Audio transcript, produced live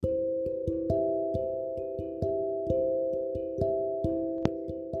2020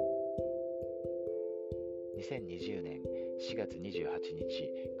年4月28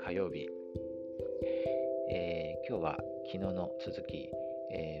日火曜日、今日は昨日の続き、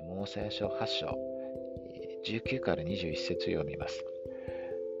モーセア書8章、19から21節を読みます。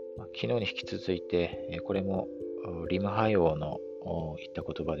昨日に引き続いて、これもリムハイ王の言った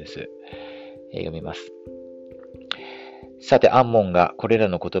言葉です。読みます。さてアンモンがこれら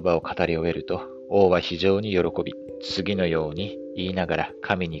の言葉を語り終えると、王は非常に喜び、次のように言いながら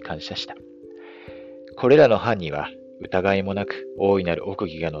神に感謝した。これらの版には疑いもなく大いなる奥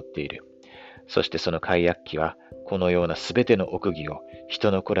義が載っている。そしてその解約記はこのようなすべての奥義を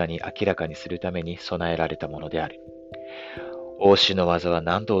人の子らに明らかにするために備えられたものである。王主の技は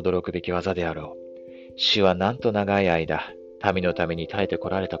何と驚くべき技であろう。主は何と長い間民のために耐えてこ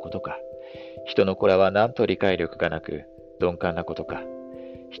られたことか。人の子らは何と理解力がなく鈍感なことか。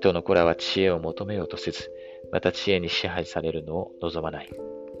人の子らは知恵を求めようとせず、また知恵に支配されるのを望まない。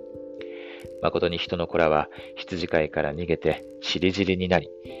誠に人の子らは羊飼いから逃げて散り散りになり、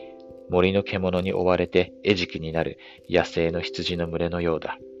森の獣に追われて餌食になる野生の羊の群れのよう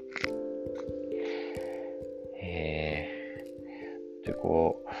だ。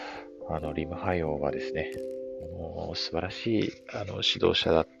リムハイ王はですね、素晴らしい指導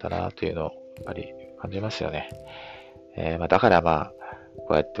者だったなというのをやっぱり感じますよね。だからこ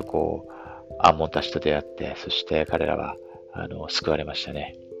うやってアンモンたちと出会って、そして彼らは救われました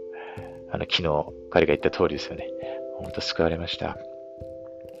ね。昨日彼が言った通りですよね。本当救われました。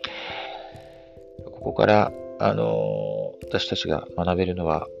ここから私たちが学べるの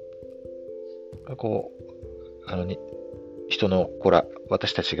は、人の子ら、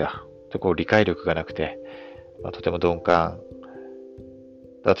私たちが理解力がなくて、とても鈍感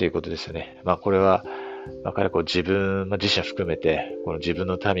だということですよね。これは彼は自分、自身含めて自分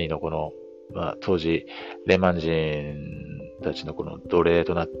の民の当時レマン人たちの奴隷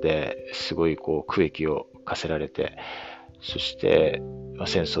となってすごい苦役を課せられて、そして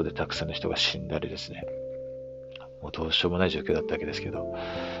戦争でたくさんの人が死んだりですね、もうどうしようもない状況だったわけですけど、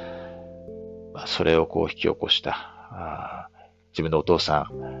それを引き起こした自分のお父さ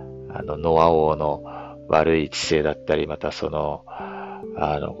んノア王の悪い知性だったり、また信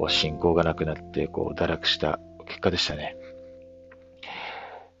仰がなくなって堕落した結果でしたね。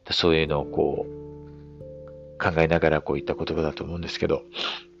そういうのを考えながら言った言葉だと思うんですけど、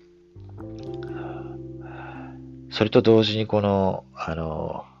それと同時にモ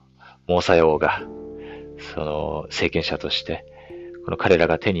ーサ王が政権者として彼ら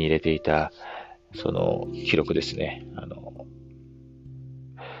が手に入れていた記録ですね、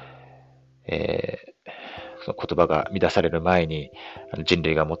その言葉が乱される前に人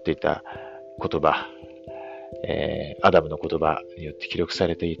類が持っていた言葉、アダムの言葉によって記録さ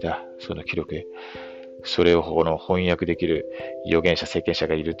れていたその記録、それを翻訳できる預言者、政権者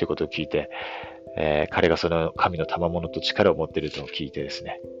がいるということを聞いて、彼がその神の賜物と力を持っていると聞いてです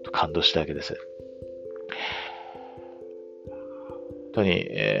ね、感動したわけです。本当に、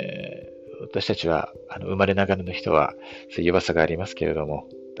私たちは生まれながらの人はそういう弱さがありますけれども、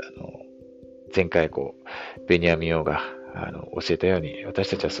前回ベニヤミン王が教えたように、私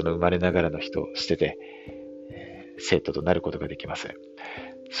たちはその生まれながらの人を捨てて、生徒となることができます。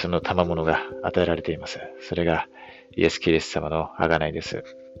その賜物が与えられています。それがイエス・キリスト様の贖いです。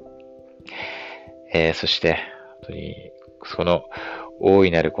そして本当にその大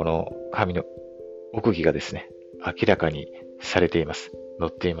いなる神の奥義がですね、明らかにされています。載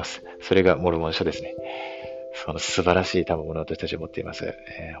っています。それがモルモン書ですね。その素晴らしい賜物を私たちは持っています。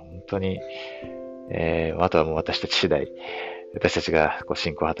本当に、あとはもう私たち次第、私たちが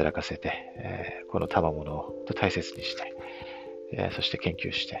信仰を働かせて、この賜物を大切にして、そして研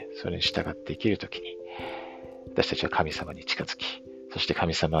究して、それに従って生きるときに、私たちは神様に近づき、そして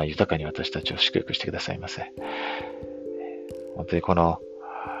神様は豊かに私たちを祝福してくださいませ。本当にこの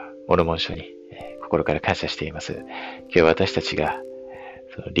モルモン書に心から感謝しています。今日私たちが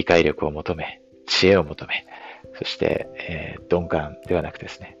その理解力を求め、知恵を求め、そして、鈍感ではなくで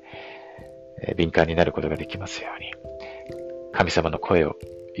すね、敏感になることができますように、神様の声を、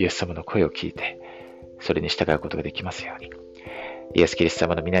イエス様の声を聞いて、それに従うことができますように、イエス・キリスト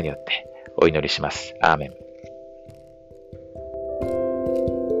様の皆によってお祈りします。アーメン。